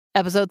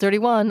Episode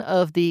 31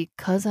 of the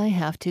 'Cause I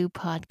Have to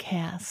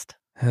podcast.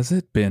 Has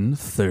it been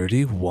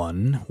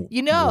 31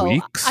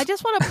 weeks? I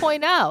just want to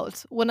point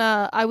out, when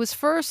I was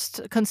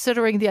first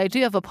considering the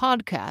idea of a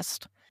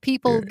podcast,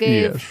 people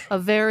gave a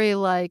very you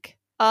want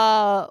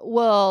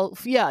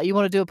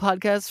to do a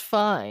podcast?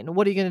 Fine.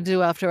 What are you going to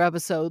do after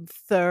episode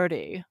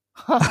 30?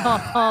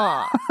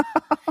 And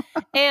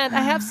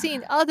I have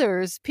seen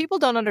others, people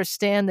don't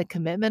understand the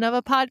commitment of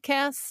a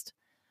podcast.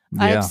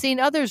 Yeah. I've seen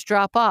others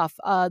drop off.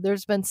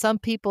 There's been some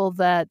people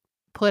that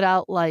put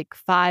out like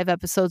 5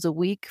 episodes a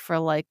week for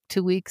like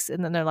 2 weeks,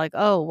 and then they're like,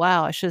 oh,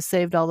 wow, I should have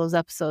saved all those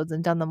episodes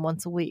and done them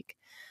once a week.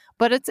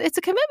 But it's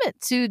a commitment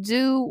to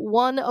do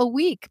one a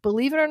week,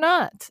 believe it or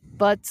not.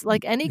 But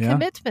like any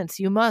commitments,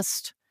 you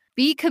must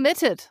be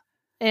committed.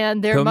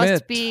 And there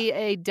must be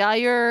a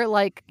dire,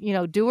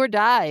 do or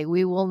die.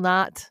 We will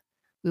not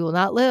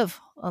live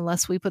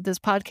unless we put this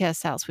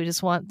podcast out. So we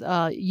just want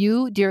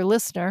you, dear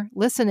listener,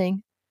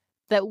 listening,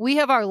 that we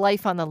have our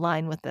life on the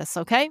line with this,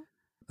 okay?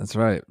 That's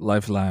right,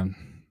 lifeline.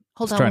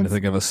 I was trying to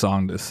think of a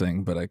song to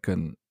sing, but I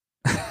couldn't.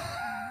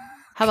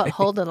 How about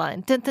Hold the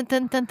Line? Dun, dun,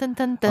 dun, dun, dun,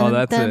 dun, oh,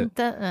 that's dun, it.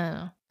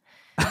 Dun,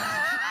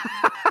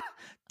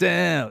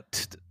 Down.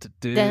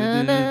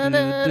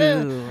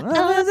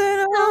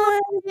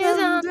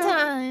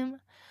 Time.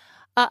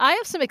 I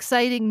have some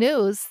exciting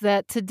news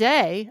that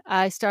today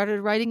I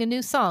started writing a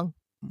new song.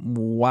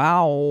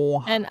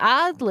 Wow. And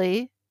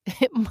oddly,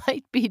 it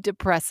might be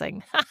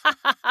depressing.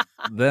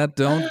 That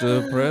don't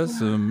depress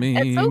me.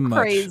 It's so much.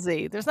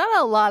 Crazy. There's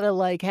not a lot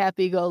of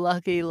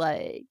happy-go-lucky,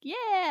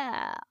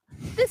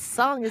 this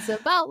song is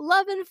about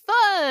love and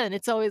fun.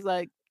 It's always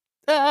but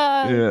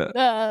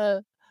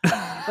I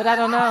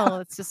don't know.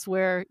 It's just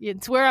where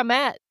I'm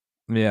at.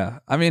 Yeah.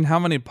 I mean, how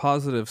many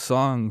positive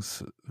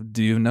songs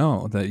do you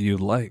know that you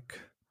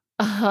like?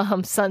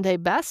 Sunday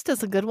Best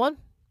is a good one.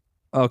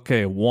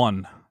 Okay,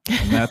 1.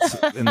 And that's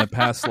in the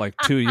past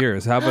 2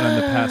 years. How about in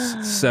the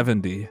past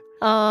 70?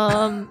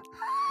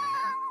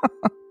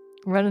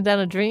 Running down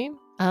a dream.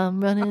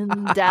 I'm running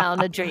down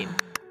a dream.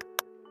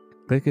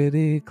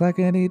 Clickety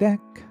clackety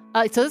deck.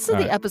 So this is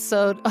the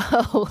episode.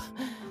 Oh,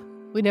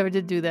 we never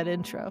did do that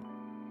intro.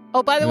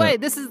 Oh, by the way,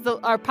 this is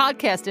our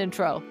podcast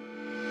intro.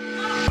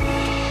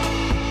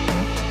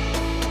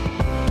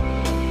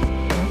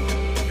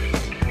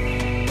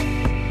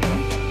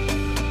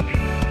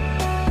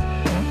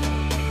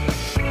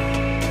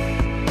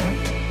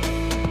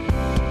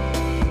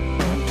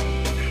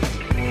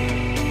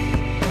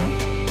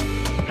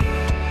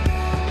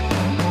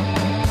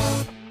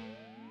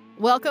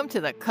 Welcome to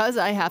the 'Cause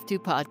I Have to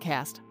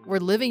podcast, where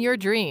living your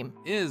dream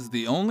is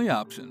the only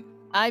option.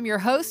 I'm your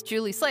host,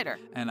 Julie Slater.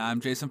 And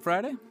I'm Jason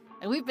Friday.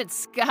 And we've been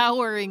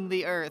scouring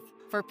the earth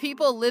for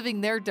people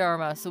living their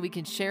dharma so we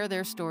can share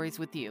their stories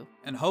with you.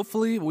 And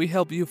hopefully we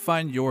help you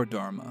find your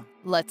dharma.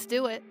 Let's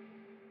do it.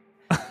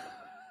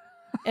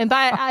 And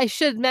I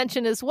should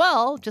mention as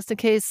well, just in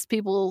case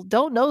people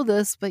don't know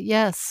this, but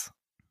yes,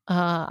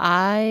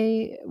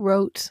 I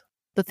wrote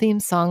the theme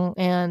song,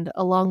 and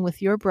along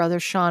with your brother,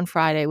 Sean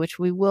Friday, which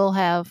we will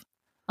have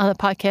on the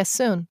podcast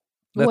soon.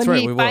 That's when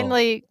right, he we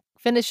finally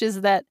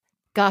finishes that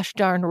gosh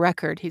darn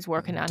record he's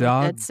working on.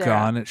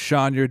 Doggone it.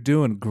 Sean, you're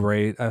doing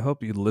great. I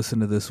hope you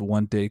listen to this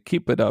one day.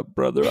 Keep it up,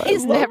 brother.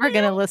 He's never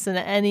going to listen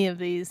to any of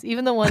these,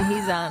 even the one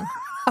he's on.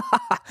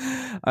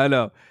 I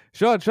know.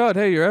 Sean,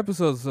 hey, your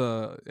episode's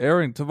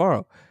airing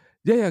tomorrow.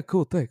 Yeah,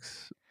 cool,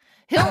 thanks.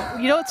 You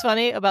know what's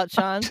funny about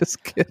Sean?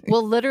 Just kidding.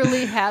 We'll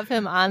literally have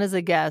him on as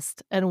a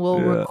guest, and we'll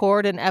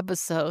record an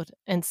episode,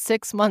 and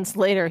 6 months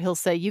later he'll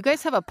say, you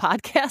guys have a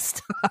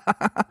podcast?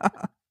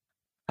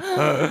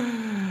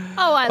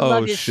 I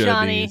love you,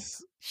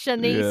 Shanice.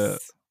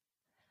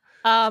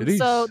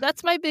 So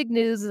that's my big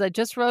news, is I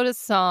just wrote a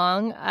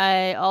song.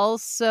 I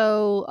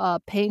also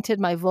painted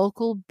my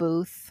vocal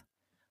booth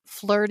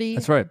flirty.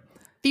 That's right.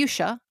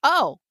 Fuchsia.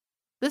 Oh,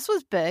 this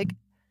was big.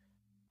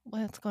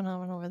 What's going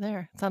on over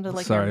there? It sounded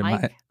like your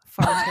mic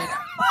farted.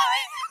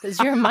 Does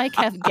your mic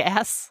have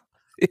gas?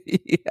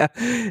 Yeah.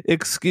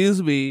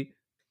 Excuse me.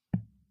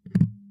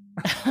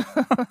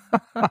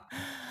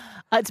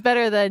 It's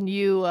better than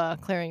you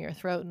clearing your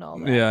throat and all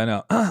that. Yeah, I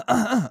know.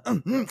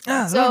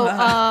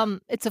 So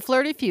it's a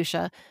flirty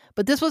fuchsia,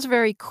 but this was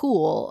very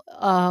cool.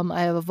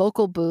 I have a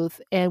vocal booth,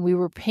 and we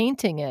were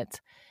painting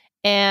it.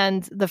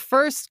 And the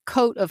first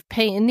coat of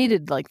paint, it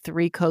needed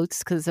 3 coats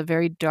because it's a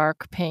very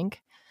dark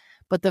pink.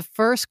 But the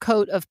first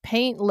coat of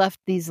paint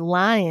left these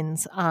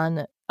lines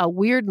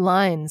weird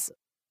lines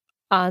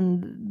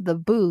on the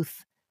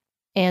booth.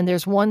 And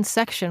there's one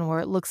section where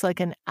it looks like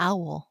an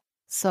owl.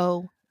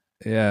 So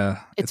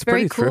yeah, it's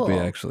very pretty cool. Trippy,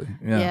 actually.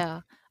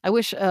 Yeah. I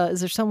wish, is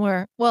there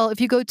somewhere, well,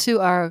 if you go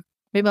to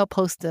maybe I'll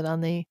post it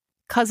on the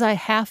 'Cause I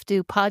Have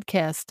to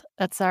podcast.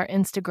 That's our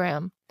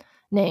Instagram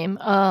name.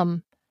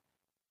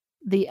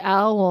 The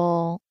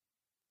owl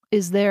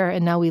is there,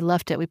 and now we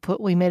left it.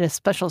 We made a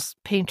special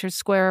painter's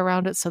square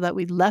around it so that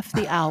we left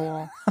the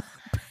owl.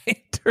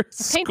 Painter's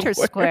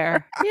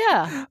square.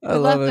 Yeah. I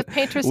love it. The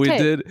painter's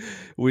tape.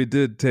 We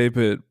did tape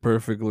it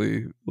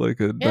perfectly, like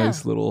a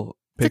nice little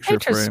picture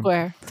painter's frame.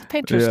 square. It's a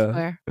painter's Yeah.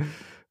 square.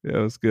 Yeah,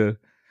 it was good.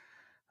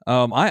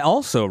 I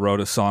also wrote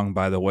a song,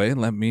 by the way.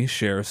 Let me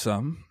share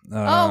some.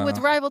 With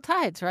Rival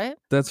Tides, right?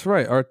 That's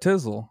right,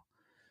 Artizzle.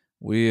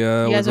 We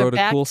You guys are wrote a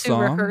back cool to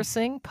song.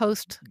 rehearsing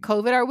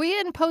post-COVID. Are we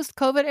in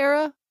post-COVID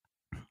era?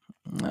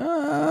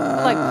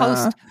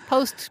 Like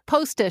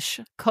Post-ish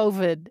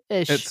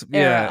COVID-ish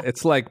era.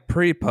 It's like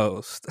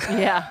pre-post.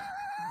 Yeah.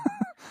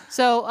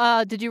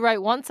 So, did you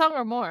write one song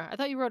or more? I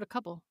thought you wrote a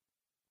couple.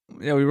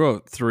 Yeah, we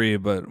wrote 3,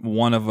 but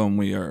one of them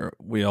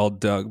we all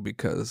dug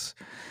because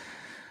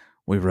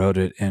we wrote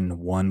it in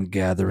one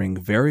gathering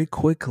very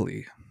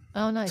quickly.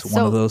 Oh, nice. It's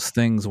one of those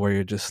things where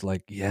you're just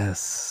like,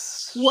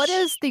 yes. What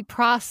is the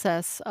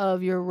process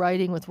of your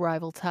writing with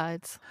Rival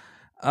Tides?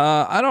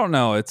 I don't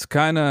know. It's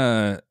kind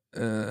of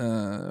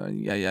yeah.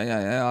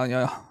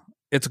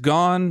 It's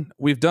gone.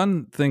 We've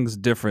done things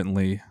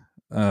differently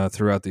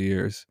throughout the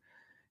years,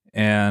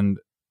 and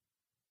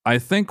I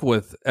think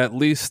with at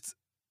least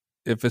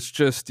if it's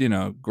just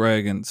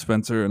Greg and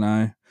Spencer and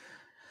I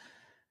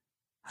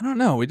don't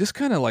know. We just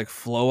kind of like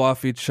flow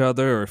off each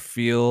other or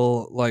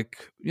feel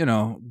like,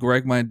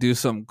 Greg might do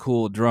something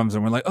cool with drums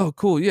and we're like, oh,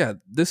 cool. Yeah,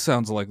 this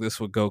sounds like this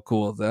would go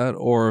cool with that.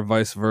 Or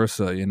vice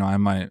versa. I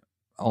might,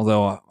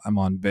 although I'm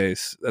on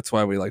bass, that's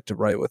why we like to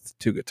write with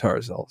 2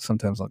 guitars.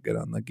 Sometimes I'll get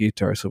on the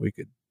guitar so we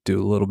could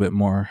do a little bit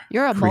more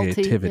You're a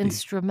creativity.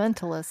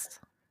 multi-instrumentalist,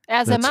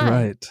 as that's am I.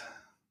 Right.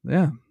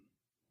 Yeah.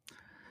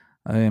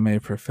 I am a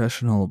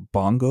professional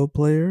bongo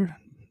player.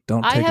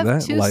 Don't take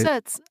that light.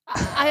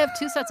 I have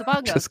 2 sets of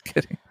bongos. Just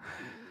kidding.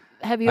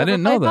 Have you ever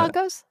played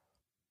bongos?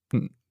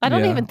 I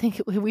don't even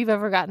think we've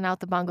ever gotten out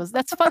the bongos.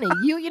 That's funny.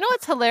 You know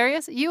what's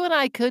hilarious? You and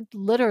I could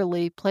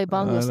literally play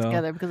bongos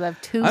together because I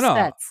have 2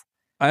 sets.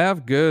 I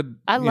have good,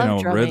 I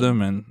love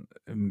rhythm and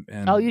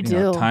oh, you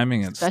do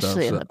timing and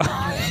especially stuff. In the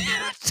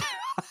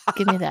bedroom.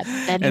 Give me that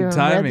bedroom and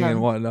timing rhythm.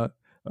 And whatnot.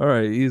 All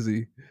right,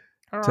 easy,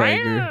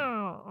 Tiger.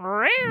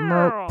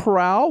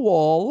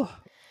 Prowl.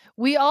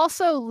 We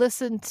also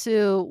listened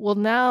to,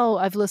 now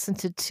I've listened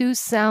to 2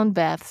 sound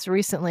baths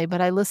recently, but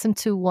I listened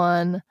to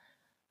one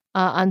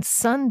on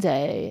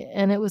Sunday,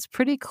 and it was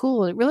pretty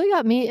cool. It really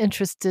got me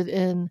interested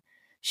in,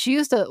 she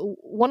used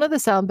one of the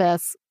sound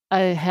baths I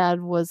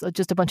had was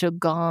just a bunch of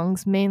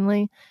gongs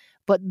mainly,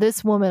 but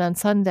this woman on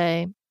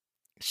Sunday,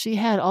 she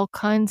had all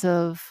kinds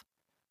of,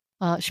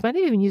 she might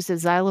have even used a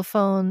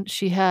xylophone.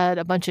 She had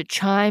a bunch of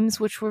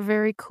chimes, which were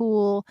very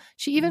cool.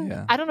 She even,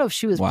 I don't know if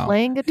she was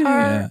playing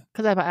guitar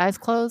because I have my eyes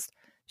closed.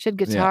 She had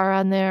guitar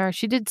on there.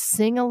 She did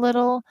sing a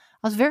little.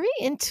 I was very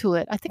into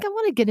it. I think I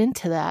want to get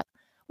into that.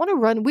 I want to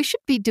run. We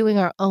should be doing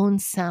our own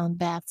sound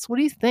baths. What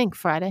do you think,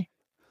 Friday?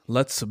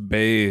 Let's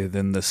bathe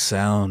in the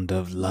sound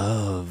of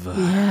love.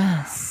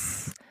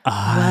 Yes.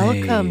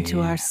 Welcome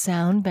to our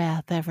sound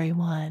bath,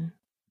 everyone.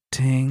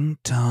 Ting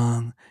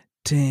tong.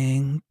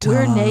 Ting tong.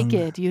 We're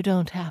naked. You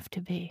don't have to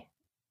be.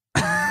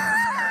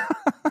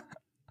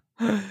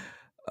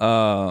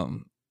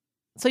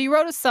 So you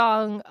wrote a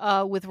song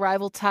with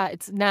Rival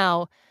Tides.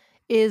 Now,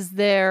 is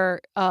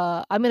there?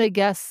 I'm going to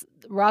guess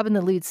Robin,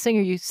 the lead singer,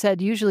 you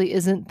said usually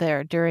isn't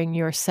there during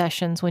your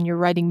sessions when you're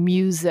writing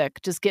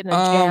music, just getting a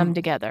jam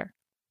together.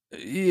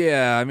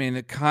 Yeah, I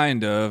mean,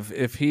 kind of.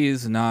 If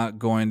he's not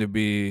going to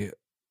be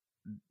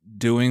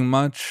doing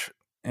much,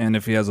 and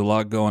if he has a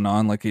lot going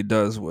on, like he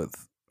does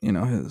with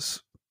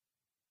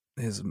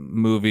his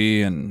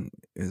movie and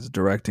his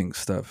directing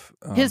stuff.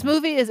 His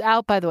movie is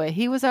out, by the way.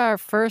 He was our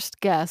first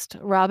guest,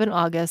 Robin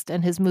August,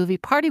 and his movie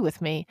Party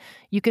With Me.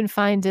 You can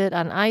find it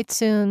on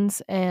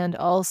iTunes and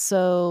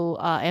also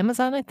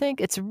Amazon, I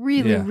think. It's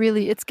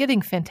really, it's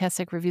getting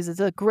fantastic reviews. It's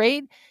a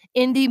great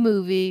indie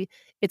movie.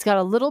 It's got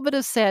a little bit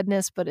of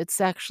sadness, but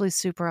it's actually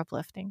super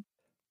uplifting.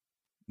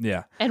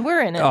 Yeah. And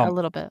we're in it a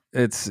little bit.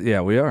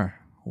 We are.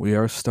 We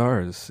are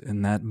stars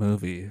in that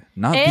movie,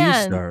 not and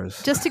these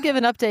stars. Just to give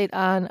an update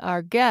on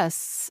our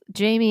guests,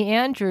 Jamie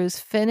Andrews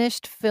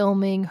finished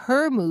filming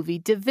her movie,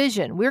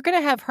 Division. We're going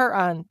to have her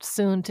on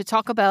soon to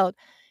talk about,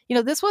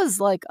 this was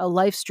like a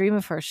life stream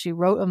of hers. She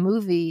wrote a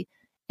movie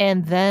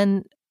and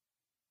then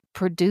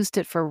produced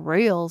it for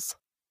reals.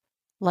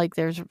 Like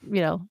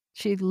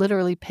she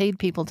literally paid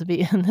people to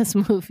be in this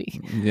movie.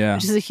 Yeah.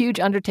 Which is a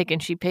huge undertaking.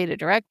 She paid a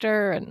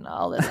director and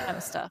all this kind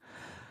of stuff.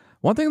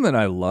 One thing that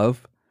I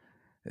love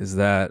is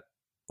that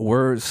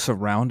we're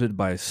surrounded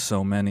by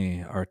so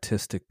many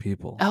artistic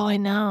people. Oh, I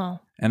know.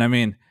 And I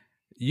mean,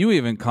 you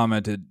even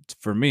commented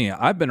for me,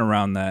 I've been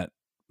around that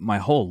my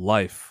whole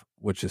life,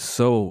 which is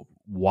so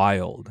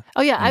wild.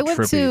 Oh, yeah. I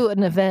went to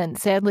an event.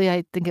 Sadly,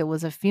 I think it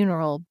was a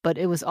funeral, but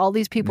it was all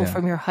these people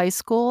from your high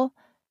school.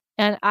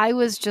 And I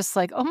was just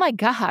like, oh my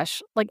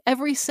gosh, like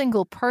every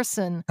single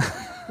person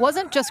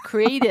wasn't just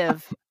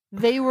creative.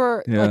 They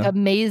were like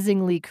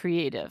amazingly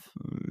creative.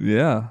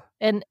 Yeah.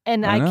 And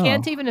I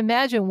can't even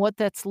imagine what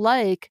that's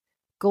like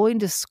going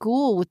to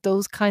school with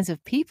those kinds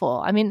of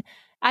people. I mean,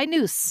 I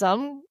knew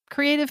some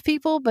creative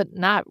people, but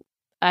not,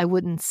 I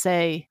wouldn't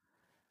say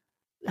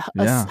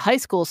high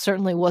school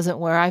certainly wasn't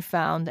where I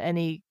found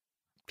any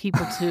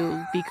people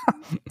to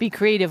be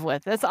creative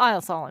with. That's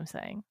all I'm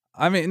saying.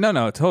 I mean,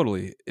 no,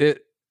 totally.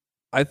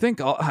 I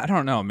think, I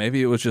don't know,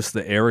 maybe it was just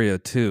the area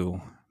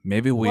too.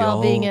 Maybe we being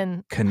all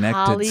in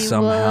connected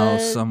somehow,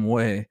 Hollywood. some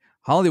way.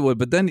 Hollywood,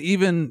 but then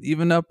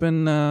even up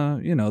in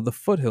the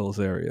foothills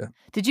area.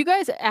 Did you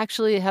guys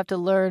actually have to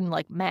learn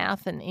like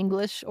math and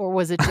English, or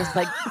was it just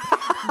like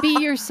be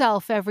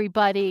yourself,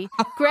 everybody?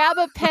 Grab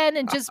a pen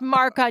and just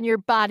mark on your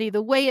body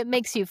the way it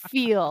makes you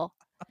feel.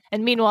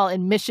 And meanwhile,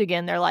 in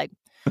Michigan, they're like,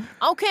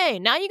 okay,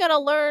 now you got to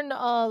learn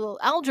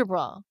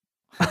algebra.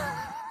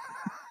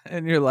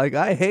 And you're like,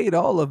 I hate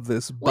all of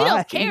this. Bye. We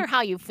don't care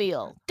how you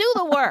feel. Do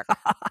the work.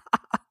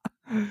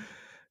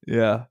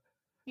 Yeah.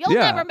 You'll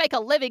never make a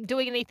living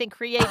doing anything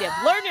creative.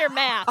 Learn your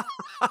math.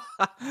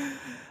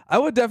 I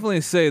would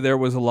definitely say there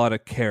was a lot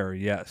of care,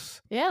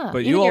 yes. Yeah.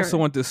 But you also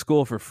went to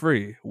school for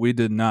free. We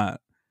did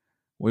not.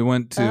 We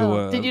went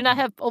to... did you not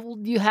have...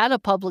 you had a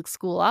public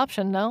school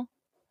option, no?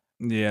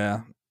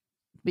 Yeah.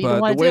 But you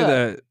didn't want the to way do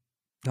that... it.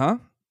 Huh?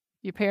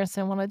 Your parents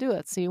didn't want to do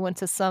it, so you went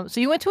to So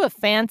you went to a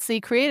fancy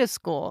creative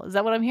school. Is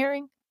that what I'm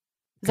hearing?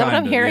 Is that what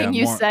I'm hearing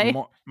you say?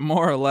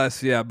 More or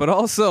less, yeah. But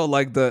also,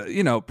 like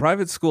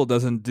private school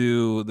doesn't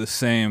do the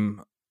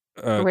same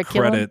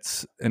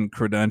credits and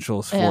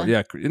credentials for.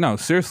 Yeah,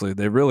 seriously,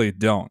 they really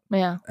don't.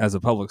 Yeah. As a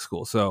public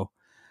school, so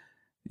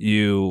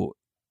in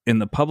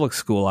the public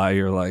school,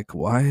 you're like,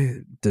 why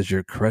does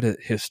your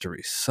credit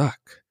history suck?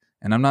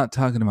 And I'm not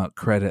talking about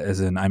credit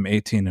as in I'm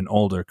 18 and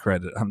older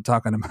credit. I'm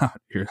talking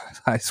about your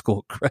high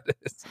school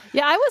credits.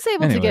 Yeah, I was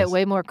able to get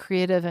way more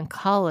creative in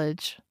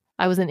college.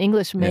 I was an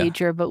English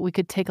major, but we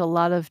could take a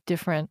lot of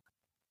different.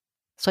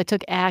 So I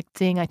took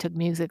acting, I took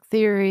music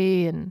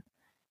theory, and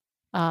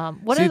I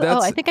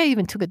think I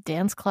even took a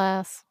dance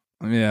class.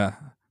 Yeah,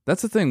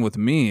 that's the thing with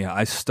me.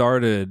 I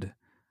started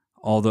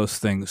all those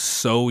things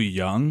so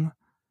young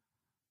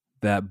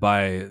that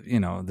by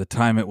the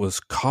time it was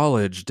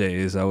college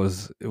days, it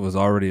was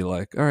already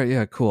like, all right,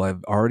 yeah, cool.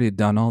 I've already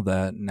done all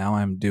that. Now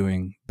I'm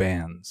doing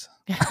bands.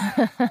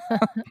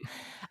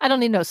 I don't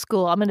need no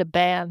school. I'm in a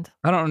band.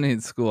 I don't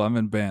need school. I'm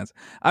in bands.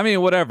 I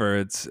mean, whatever.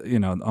 It's,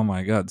 oh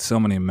my God, so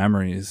many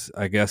memories,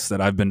 I guess,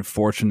 that I've been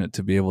fortunate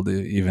to be able to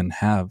even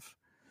have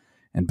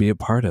and be a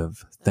part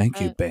of.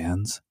 Thank you,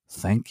 bands.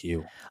 Thank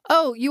you.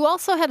 Oh, you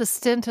also had a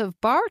stint of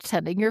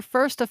bartending, your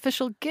first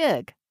official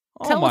gig.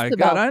 Oh my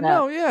God, I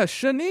know. Yeah,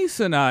 Sean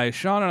and I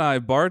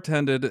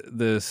bartended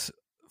this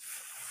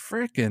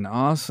freaking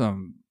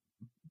awesome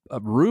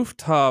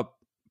rooftop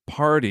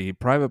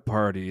private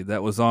party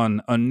that was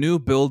on a new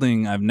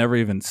building I've never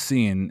even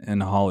seen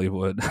in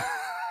Hollywood.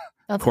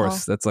 Of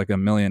course, that's like a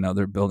million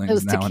other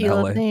buildings now in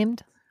LA.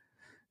 Themed?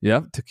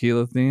 Yep,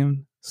 tequila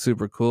themed.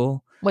 Super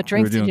cool. What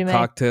drinks did you make?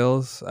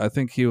 Cocktails. I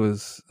think he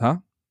was,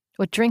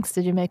 What drinks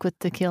did you make with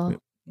tequila?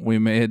 We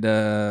made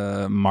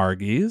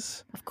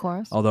margis. Of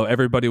course. Although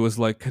everybody was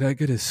like, could I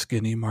get a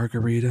skinny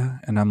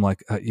margarita? And I'm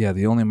like, yeah,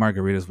 the only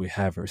margaritas we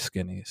have are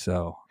skinny,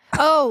 so...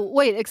 Oh,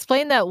 wait,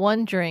 explain that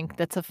one drink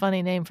that's a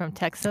funny name from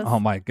Texas. Oh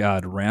my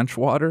God, ranch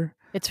water?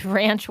 It's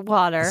ranch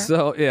water.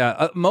 So,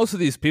 yeah, most of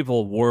these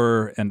people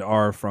were and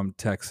are from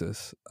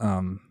Texas,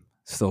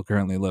 still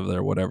currently live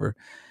there, whatever.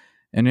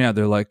 And yeah,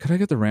 they're like, could I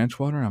get the ranch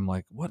water? I'm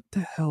like, what the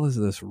hell is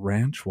this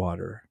ranch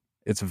water?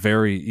 It's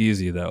very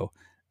easy, though.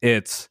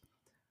 It's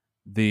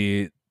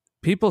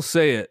people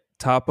say it,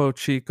 Topo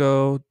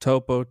Chico,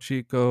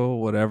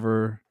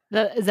 whatever.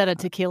 Is that a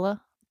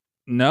tequila?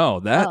 No,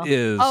 that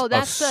is. Oh,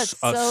 that's the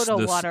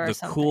soda water or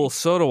something. The cool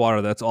soda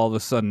water that's all of a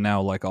sudden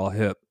now like all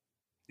hip.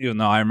 Even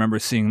though I remember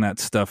seeing that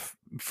stuff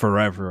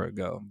forever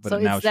ago, but so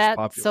now it's just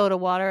popular. Soda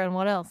water and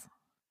what else?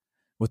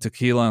 With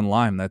tequila and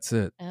lime, that's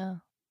it. Yeah.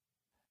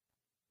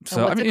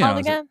 So what's it called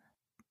again?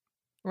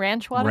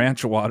 Ranch water.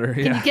 Ranch water.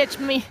 Yeah.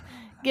 Can you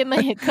give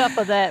me a cup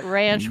of that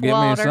ranch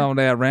water? Give me some of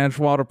that ranch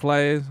water,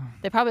 please.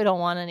 They probably don't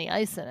want any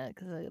ice in it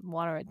because they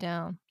water it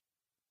down.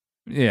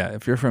 Yeah,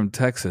 if you're from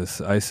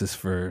Texas, ice is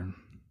for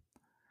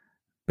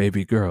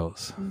baby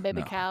girls.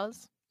 Baby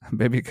cows?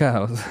 Baby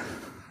cows.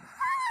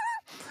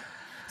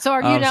 So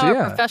are you now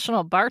a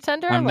professional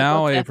bartender? I'm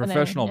now a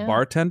professional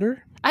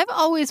bartender. I've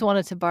always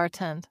wanted to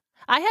bartend.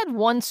 I had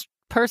one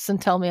person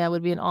tell me I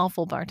would be an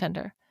awful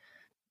bartender.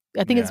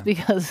 I think it's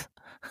because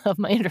of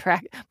my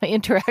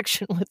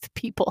interaction with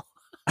people.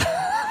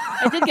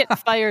 I did get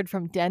fired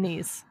from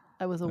Denny's.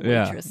 I was a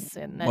waitress.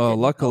 And well,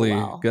 luckily,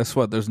 guess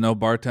what? There's no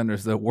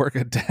bartenders that work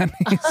at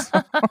Denny's.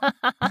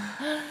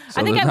 So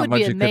I think I would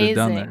be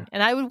amazing.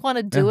 And I would want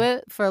to do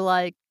it for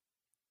like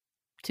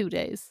 2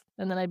 days.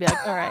 And then I'd be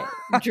like, all right,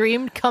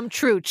 dream come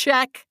true.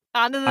 Check.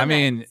 On to the next.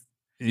 Mean,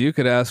 you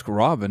could ask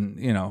Robin,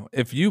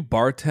 if you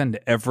bartend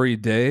every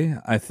day,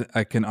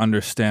 I can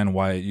understand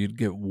why you'd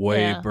get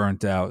way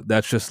burnt out.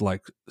 That's just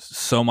like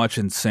so much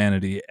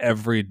insanity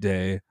every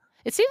day.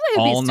 It seems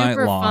like it'd be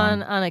super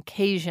fun on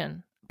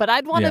occasion. But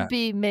I'd want to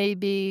be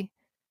maybe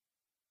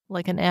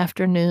like an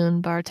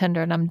afternoon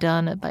bartender, and I'm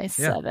done by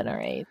 7 or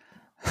 8.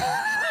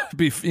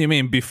 You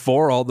mean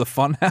before all the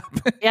fun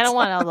happens? Yeah, I don't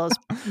want all those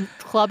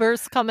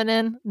clubbers coming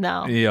in.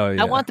 No. Yeah.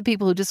 I want the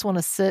people who just want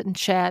to sit and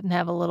chat and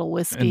have a little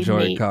whiskey.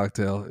 Enjoy a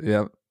cocktail.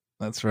 Yep.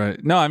 That's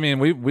right. No, I mean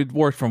we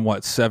worked from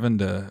what 7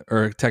 to,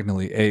 or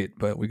technically 8,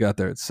 but we got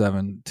there at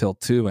 7 till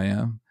 2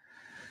 a.m.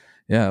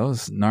 Yeah, it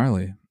was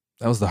gnarly.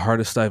 That was the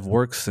hardest I've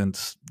worked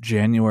since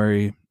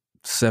January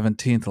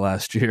 17th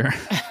last year.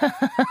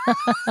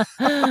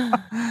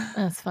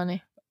 That's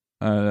funny.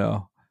 I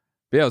know.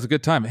 But yeah, it was a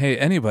good time. Hey,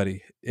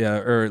 anybody,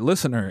 or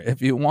listener,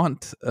 if you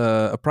want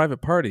a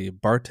private party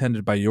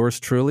bartended by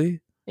yours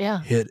truly,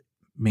 Yeah, hit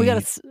me. we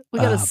gotta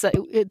say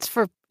it's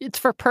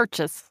for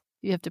purchase.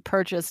 You have to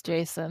purchase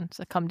Jason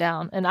to come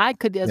down, and I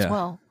could as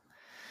well.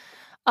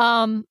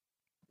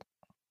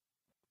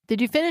 Did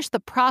you finish the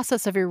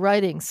process of your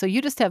writing? So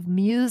you just have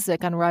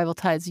music on Rival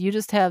Tides. You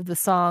just have the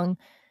song.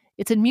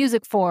 It's in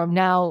music form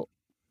now.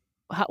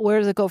 Where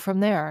does it go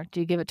from there?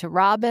 Do you give it to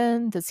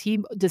Robin? Does he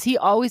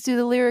always do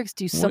the lyrics?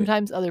 Do you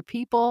sometimes other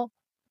people?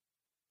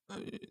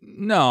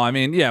 No, I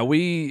mean, yeah,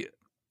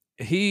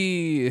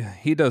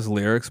 he does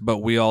lyrics, but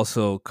we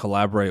also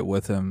collaborate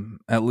with him.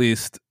 At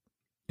least,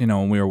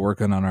 when we were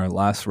working on our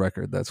last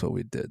record, that's what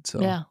we did.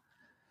 So yeah.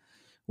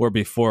 Where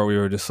before we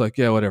were just like,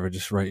 yeah, whatever,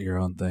 just write your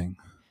own thing.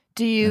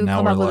 Do you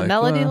come up with a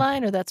melody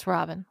line, or that's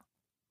Robin?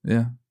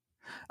 Yeah.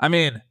 I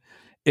mean,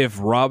 if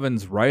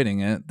Robin's writing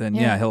it, then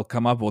yeah, he'll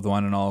come up with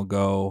one and I'll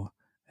go,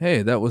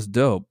 hey, that was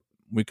dope.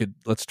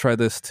 Let's try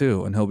this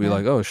too. And he'll be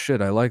like, oh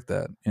shit, I like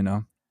that. I'm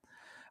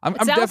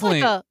sounds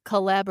definitely like a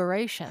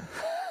collaboration.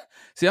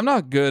 See, I'm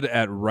not good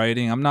at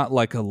writing. I'm not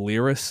like a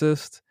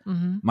lyricist.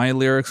 Mm-hmm. My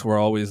lyrics were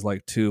always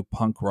like too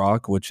punk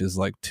rock, which is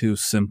like too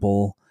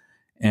simple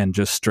and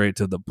just straight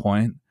to the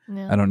point.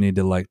 Yeah. I don't need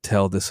to like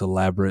tell this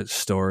elaborate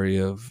story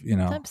of,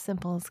 Sometimes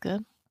simple is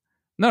good.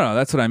 No,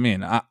 that's what I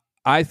mean.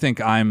 I think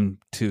I'm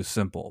too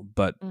simple,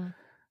 but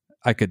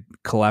I could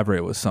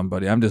collaborate with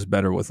somebody. I'm just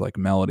better with like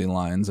melody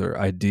lines or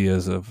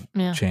ideas of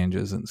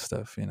changes and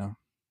stuff,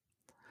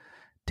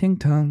 Ting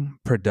tong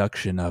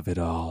production of it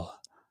all.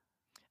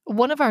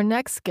 One of our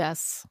next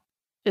guests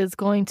is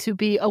going to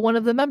be one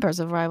of the members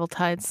of Rival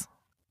Tides.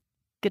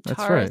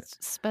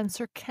 Guitarist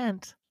Spencer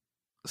Kent.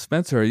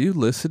 Spencer, are you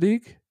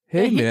listening?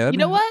 Hey, man. You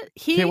know what?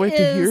 He can't wait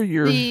to hear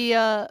your...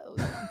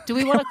 do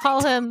we want to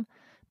call him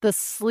the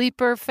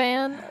sleeper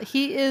fan?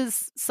 He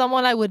is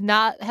someone I would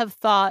not have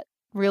thought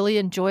really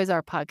enjoys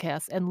our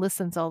podcast and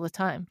listens all the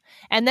time.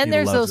 And then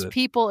there's those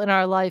people in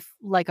our life,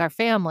 like our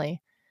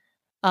family.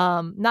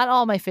 Not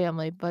all my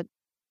family, but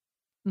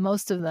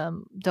most of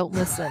them don't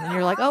listen. And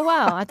you're like, oh,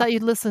 wow, I thought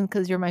you'd listen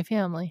because you're my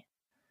family.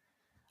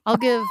 I'll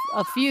give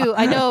a few.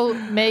 I know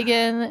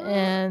Megan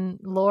and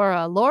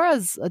Laura.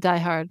 Laura's a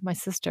diehard. My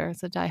sister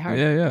is a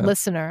diehard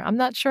listener. I'm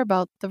not sure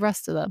about the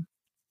rest of them.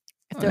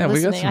 If they're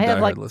listening, I have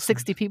like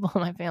 60 people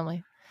in my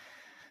family.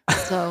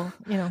 So,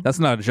 That's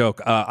not a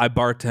joke. I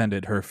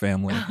bartended her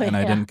family and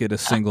I didn't get a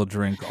single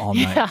drink all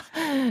night.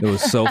 It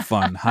was so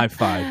fun. High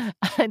five.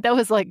 That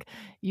was like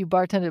you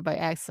bartended by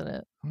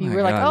accident. You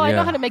were like, I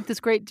know how to make this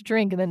great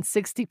drink. And then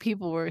 60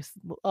 people were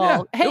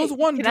all, hey, it was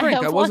one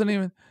drink. I wasn't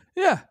even,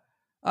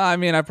 I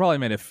mean, I probably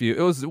made a few.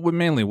 It was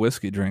mainly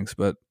whiskey drinks,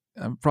 but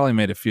I probably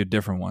made a few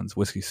different ones,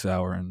 whiskey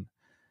sour.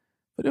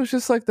 But it was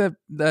just like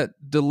that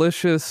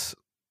delicious,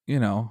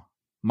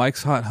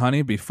 Mike's Hot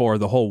Honey before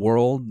the whole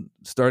world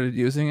started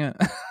using it.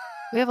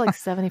 We have like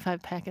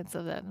 75 packets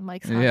of that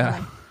Mike's Hot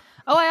Honey.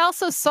 Oh, I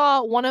also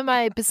saw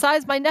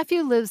besides my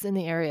nephew lives in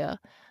the area,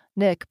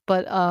 Nick,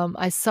 but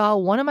I saw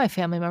one of my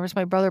family members,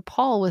 my brother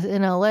Paul, was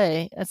in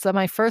LA. It's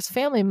my first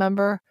family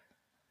member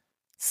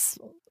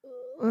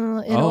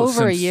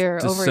over a year.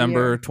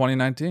 December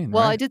 2019.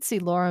 Well, right? I did see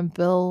Laura and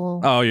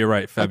Bill. Oh, you're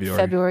right.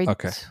 February.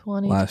 Okay.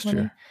 2020. Last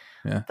year.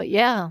 Yeah. But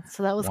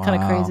so that was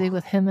kind of crazy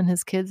with him and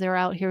his kids. They were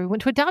out here. We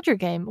went to a Dodger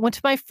game. Went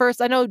to my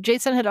first. I know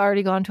Jason had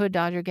already gone to a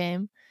Dodger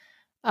game.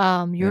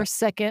 Your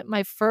second,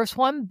 my first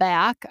one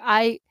back.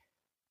 I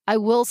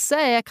will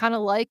say I kind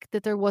of like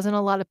that there wasn't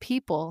a lot of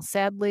people.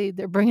 Sadly,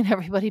 they're bringing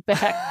everybody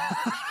back.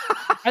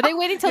 Are they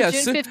waiting till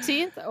June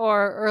 15th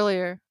or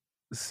earlier?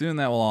 Soon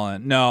that will all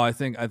end. No, I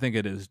think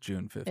it is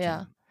June 15th.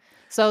 Yeah.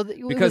 So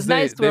it was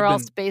nice. We were all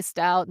spaced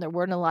out, and there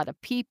weren't a lot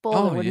of people.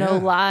 There were no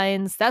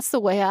lines. That's the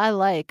way I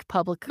like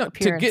public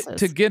appearances.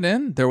 To get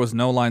in, there was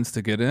no lines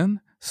to get in.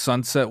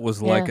 Sunset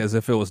was like as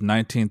if it was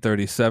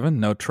 1937.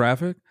 No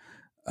traffic.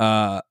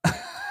 I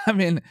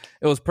mean,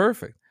 it was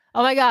perfect.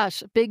 Oh my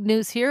gosh, big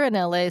news here in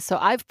LA. So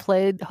I've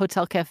played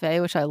Hotel Cafe,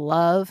 which I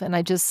love, and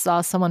I just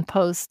saw someone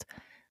post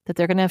that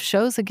they're going to have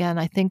shows again.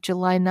 I think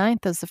July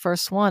 9th is the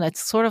first one. It's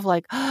sort of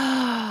like,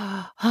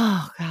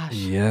 oh gosh.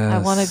 Yes. I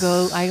want to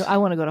go. I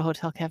want to go to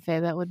Hotel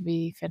Cafe. That would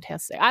be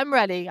fantastic. I'm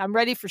ready. I'm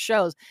ready for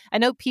shows. I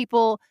know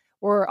people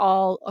were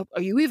all,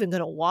 are you even going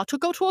to want to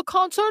go to a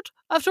concert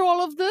after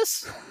all of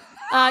this?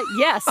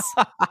 Yes,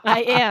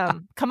 I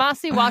am.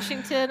 Kamasi,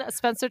 Washington,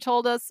 Spencer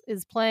told us,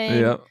 is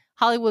playing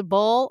Hollywood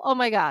Bowl. Oh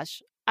my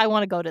gosh. I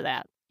want to go to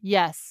that.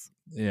 Yes.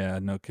 Yeah,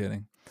 no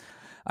kidding.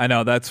 I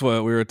know. That's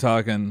what we were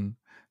talking,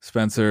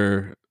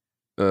 Spencer.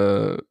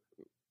 And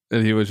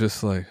he was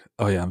just like,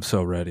 oh yeah, I'm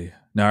so ready.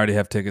 No, I already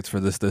have tickets for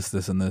this,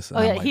 and this. And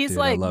Oh yeah, I'm like, he's dude,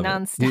 I like love it.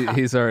 nonstop.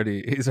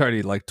 He's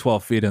already like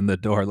 12 feet in the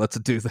door. Let's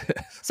do this.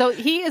 So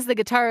he is the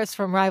guitarist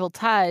from Rival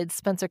Tides,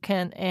 Spencer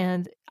Kent,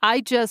 and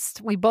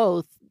we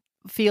both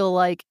feel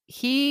like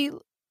he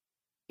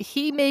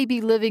may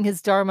be living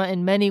his dharma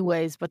in many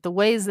ways, but the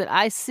ways that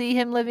I see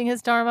him living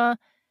his dharma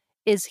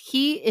is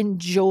he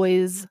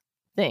enjoys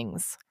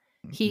things.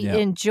 He Yeah.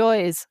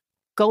 enjoys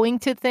going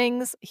to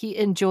things. He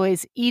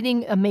enjoys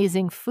eating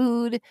amazing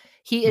food.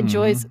 He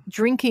enjoys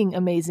drinking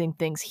amazing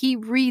things. He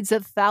reads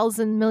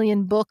 1,000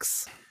 million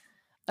books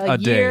a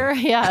year.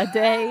 Day. Yeah, a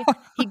day.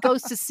 He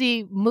goes to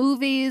see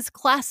movies,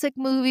 classic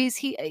movies.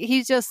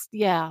 He's just,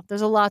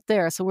 there's a lot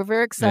there. So we're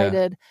very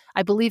excited.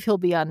 I believe he'll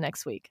be on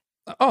next week.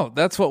 Oh,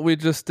 that's what we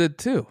just did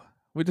too.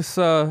 We just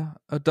saw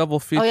a double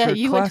feature. Oh yeah,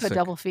 you classic. went to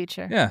a double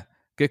feature. Yeah,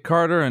 Get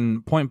Carter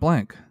and Point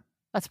Blank.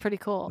 That's pretty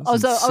cool.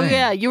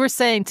 Insane. You were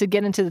saying to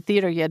get into the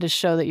theater, you had to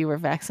show that you were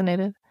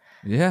vaccinated.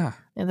 Yeah,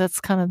 and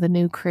that's kind of the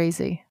new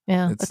crazy.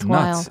 Yeah, it's that's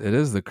nuts. wild. It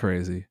is the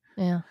crazy.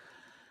 Yeah,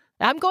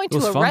 I'm going to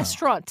a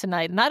restaurant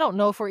tonight, and I don't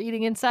know if we're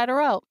eating inside or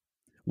out.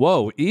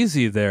 Whoa,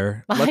 easy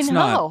there.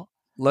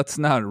 Let's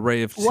not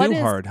rave too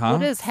hard, huh?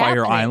 What is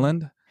Fire happening?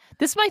 Island.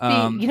 This might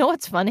be. You know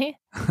what's funny?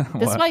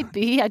 This might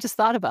be. I just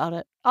thought about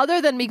it.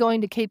 Other than me going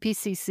to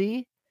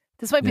KPCC,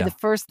 this might be the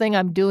first thing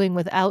I'm doing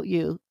without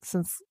you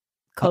since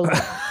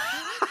COVID.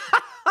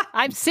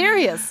 I'm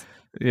serious.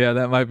 Yeah,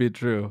 that might be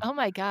true. Oh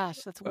my gosh,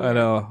 that's weird. I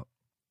know.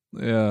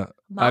 Yeah.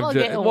 Mama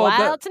getting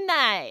wild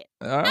tonight.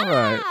 All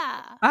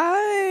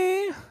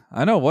right.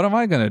 I know. What am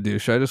I going to do?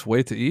 Should I just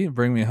wait to eat and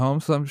bring me home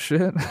some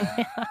shit?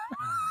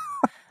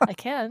 I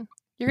can.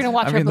 You're going to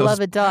watch our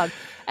beloved dog.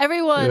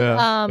 Everyone,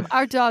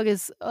 our dog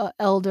is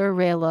Elder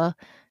Rayla.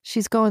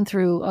 She's going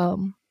through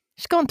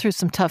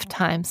some tough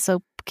times,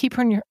 so keep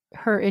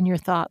her in your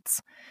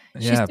thoughts.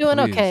 She's doing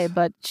okay,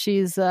 but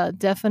she's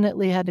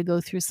definitely had to go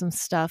through some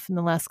stuff in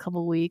the last couple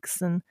of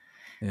weeks, and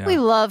we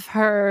love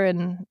her.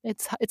 And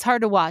it's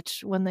hard to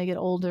watch when they get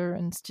older,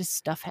 and just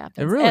stuff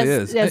happens. It really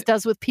is, as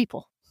does with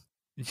people.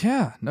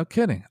 Yeah, no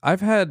kidding. I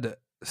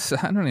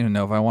don't even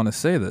know if I want to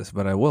say this,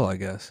 but I will, I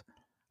guess.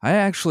 I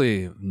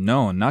actually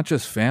known not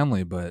just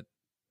family, but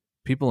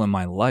people in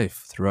my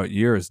life throughout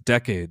years,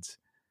 decades,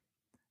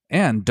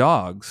 and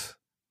dogs.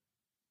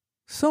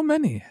 So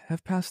many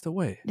have passed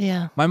away.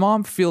 Yeah. My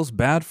mom feels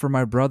bad for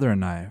my brother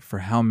and I for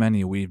how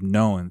many we've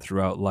known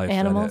throughout life.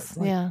 Animals,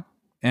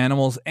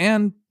 Animals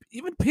and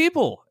even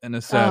people in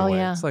a sad way.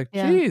 Yeah. It's like,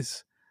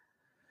 geez.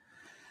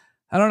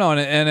 I don't know.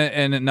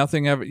 And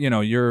nothing ever,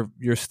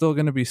 you're still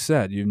going to be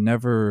sad. You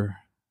never.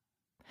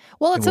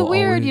 Well, it's a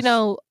weird,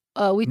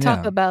 we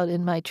talk about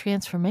in my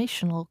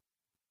transformational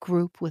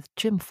group with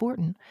Jim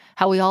Fortin,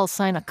 how we all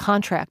sign a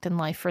contract in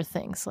life for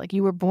things. Like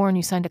you were born,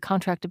 you signed a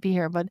contract to be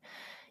here, but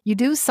you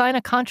do sign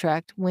a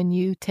contract when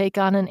you take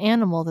on an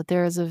animal that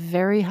there is a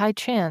very high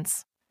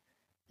chance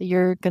that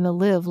you're going to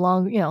live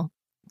long.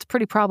 It's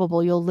pretty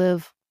probable you'll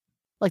live.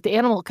 Like the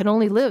animal can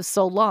only live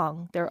so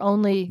long. There are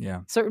only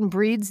certain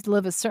breeds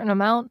live a certain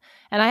amount.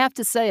 And I have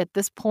to say at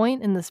this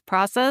point in this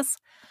process,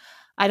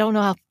 I don't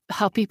know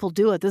how people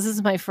do it. This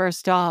is my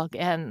first dog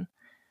and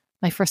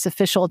my first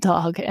official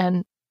dog.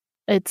 And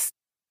it's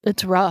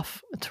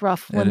rough. It's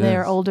rough when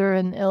they're older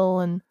and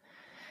ill and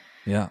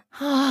I know.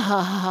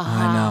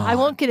 I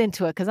won't get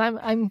into it because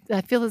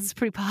I feel this is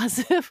pretty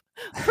positive,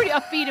 pretty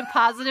upbeat and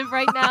positive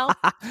right now.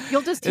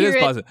 You'll just hear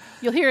it. Positive.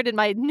 You'll hear it in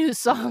my new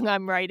song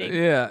I'm writing.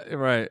 Yeah,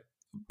 right.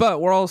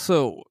 But we're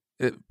also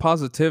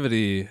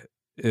positivity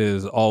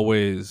is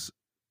always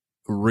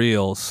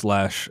real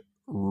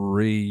 /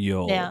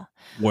 real. Yeah.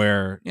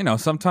 Where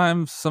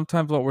sometimes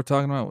what we're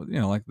talking about,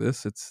 like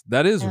this,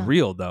 that is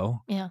real though.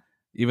 Yeah.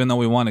 Even though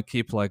we want to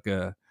keep like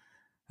a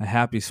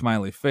happy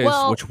smiley face,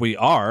 which we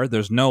are.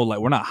 There's no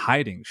we're not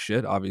hiding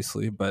shit,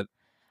 obviously, but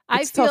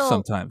it's tough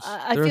sometimes.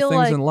 There are things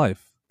like in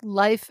life.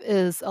 Life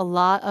is a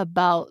lot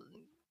about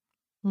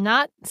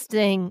not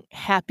staying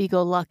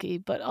happy-go-lucky,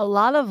 but a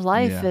lot of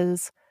life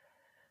is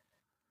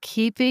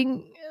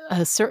keeping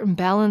a certain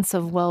balance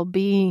of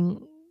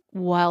well-being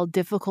while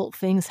difficult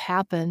things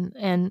happen,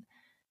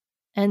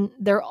 and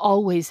they're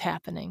always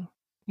happening.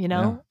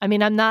 I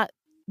mean, I'm not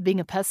being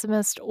a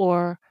pessimist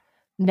or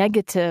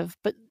negative,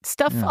 but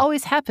stuff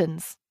always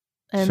happens,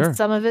 and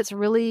some of it's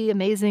really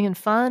amazing and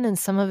fun, and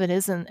some of it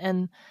isn't.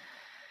 And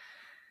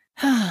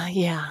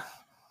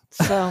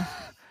so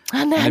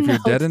and if you're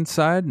dead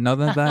inside,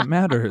 none of that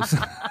matters.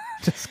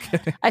 Just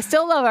kidding. I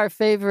still love our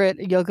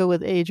favorite Yoga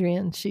with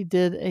Adrienne. She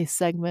did a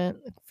segment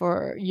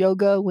for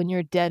yoga when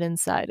you're dead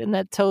inside, and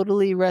that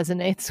totally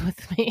resonates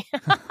with me.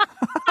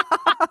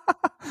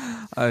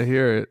 I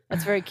hear it.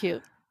 That's very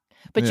cute.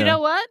 But you know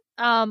what?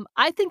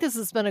 I think this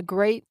has been a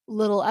great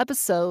little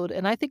episode,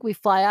 and I think we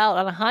fly out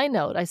on a high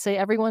note. I say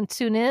everyone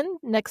tune in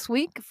next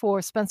week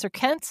for Spencer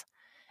Kent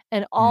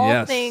and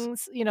all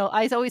things.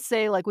 I always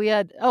say we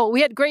had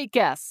great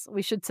guests.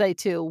 We should say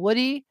too,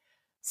 Woody.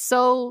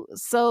 So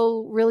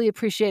really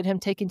appreciate him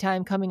taking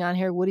time coming on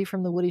here. Woody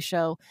from the Woody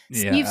Show.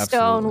 Steve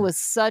Stone was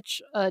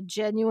such a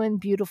genuine,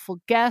 beautiful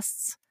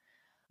guest.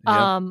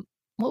 What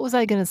was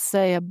I going to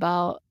say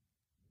about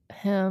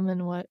him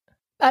and what.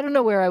 I don't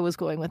know where I was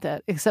going with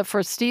that, except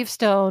for Steve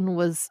Stone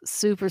was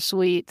super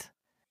sweet.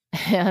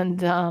 And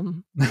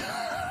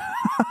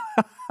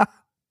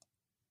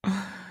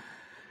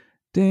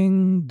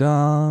ding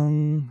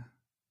dong.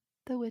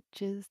 the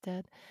witch is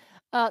dead.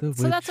 The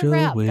So that's a witch,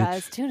 wrap, witch.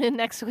 guys. Tune in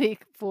next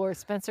week for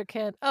Spencer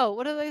Kent. Oh,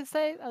 what did I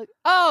say?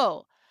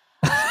 Oh,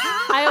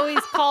 I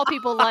always call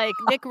people like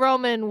Nick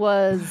Roman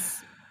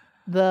was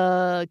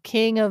the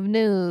king of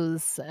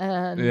news,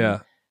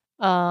 and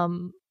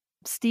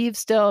Steve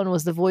Stone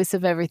was the voice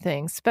of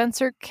everything.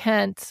 Spencer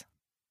Kent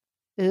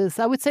is,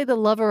 I would say, the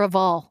lover of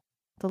all,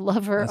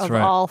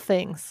 all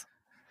things.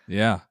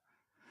 Yeah,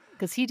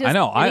 because he just, I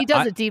know. he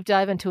does a deep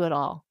dive into it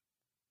all.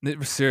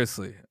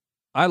 Seriously,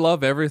 I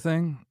love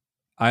everything.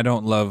 I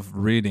don't love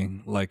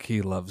reading like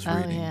he loves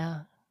reading.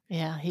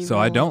 Yeah. So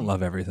I don't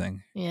love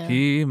everything. Yeah.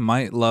 He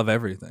might love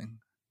everything.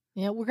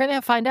 Yeah, we're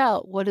gonna find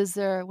out what's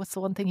the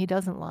one thing he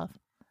doesn't love.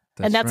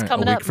 That's right.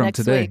 coming up from next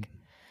today. week.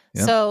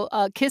 Yep. So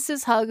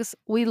kisses, hugs.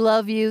 We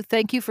love you.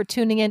 Thank you for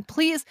tuning in.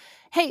 Please,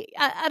 hey,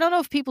 I don't know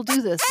if people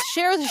do this.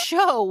 Share the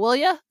show, will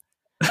you?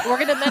 We're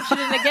going to mention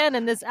it again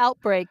in this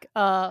outbreak.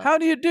 How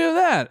do you do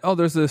that? Oh,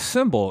 there's a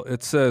symbol.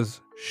 It says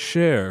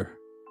share.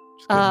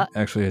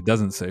 Actually, it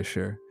doesn't say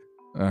share.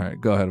 All right,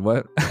 go ahead.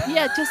 What?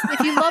 Yeah, just if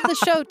you love the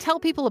show, tell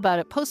people about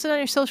it. Post it on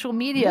your social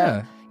media.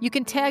 Yeah. You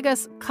can tag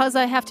us, 'Cause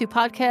I Have to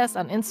Podcast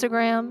on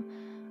Instagram.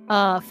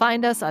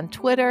 Find us on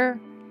Twitter.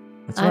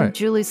 That's I'm right.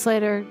 Julie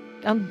Slater.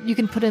 You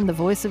can put in the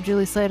voice of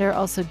Julie Slater,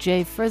 also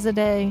Jay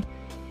Friziday.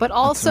 But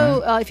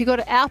also, if you go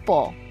to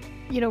Apple,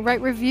 write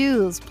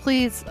reviews.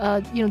 Please,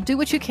 do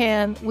what you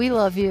can. We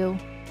love you.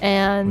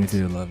 And we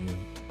do love you.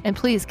 And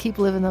please keep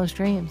living those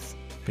dreams.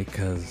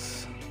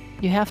 Because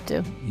you have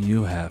to.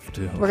 You have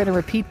to. We're going to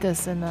repeat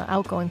this in the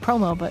outgoing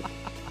promo, but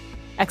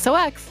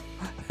XOX.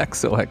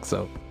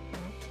 XOXO.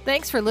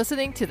 Thanks for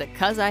listening to the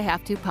 'Cause I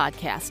Have to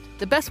podcast.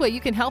 The best way you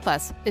can help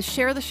us is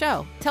share the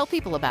show. Tell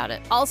people about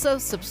it. Also,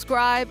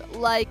 subscribe,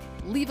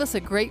 leave us a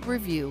great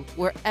review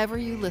wherever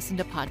you listen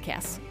to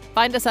podcasts.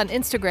 Find us on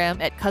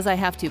Instagram at 'Cause I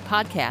Have to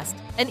podcast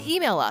and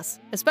email us,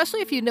 especially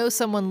if you know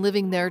someone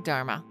living their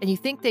dharma and you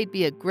think they'd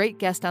be a great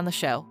guest on the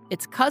show.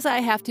 It's 'Cause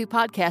I Have to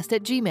podcast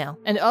at Gmail.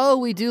 And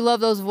we do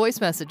love those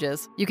voice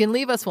messages. You can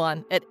leave us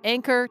one at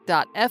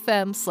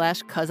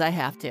anchor.fm/'cause I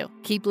have to.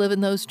 Keep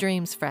living those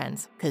dreams,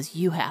 friends, 'cause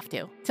you have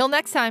to. Till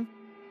next time.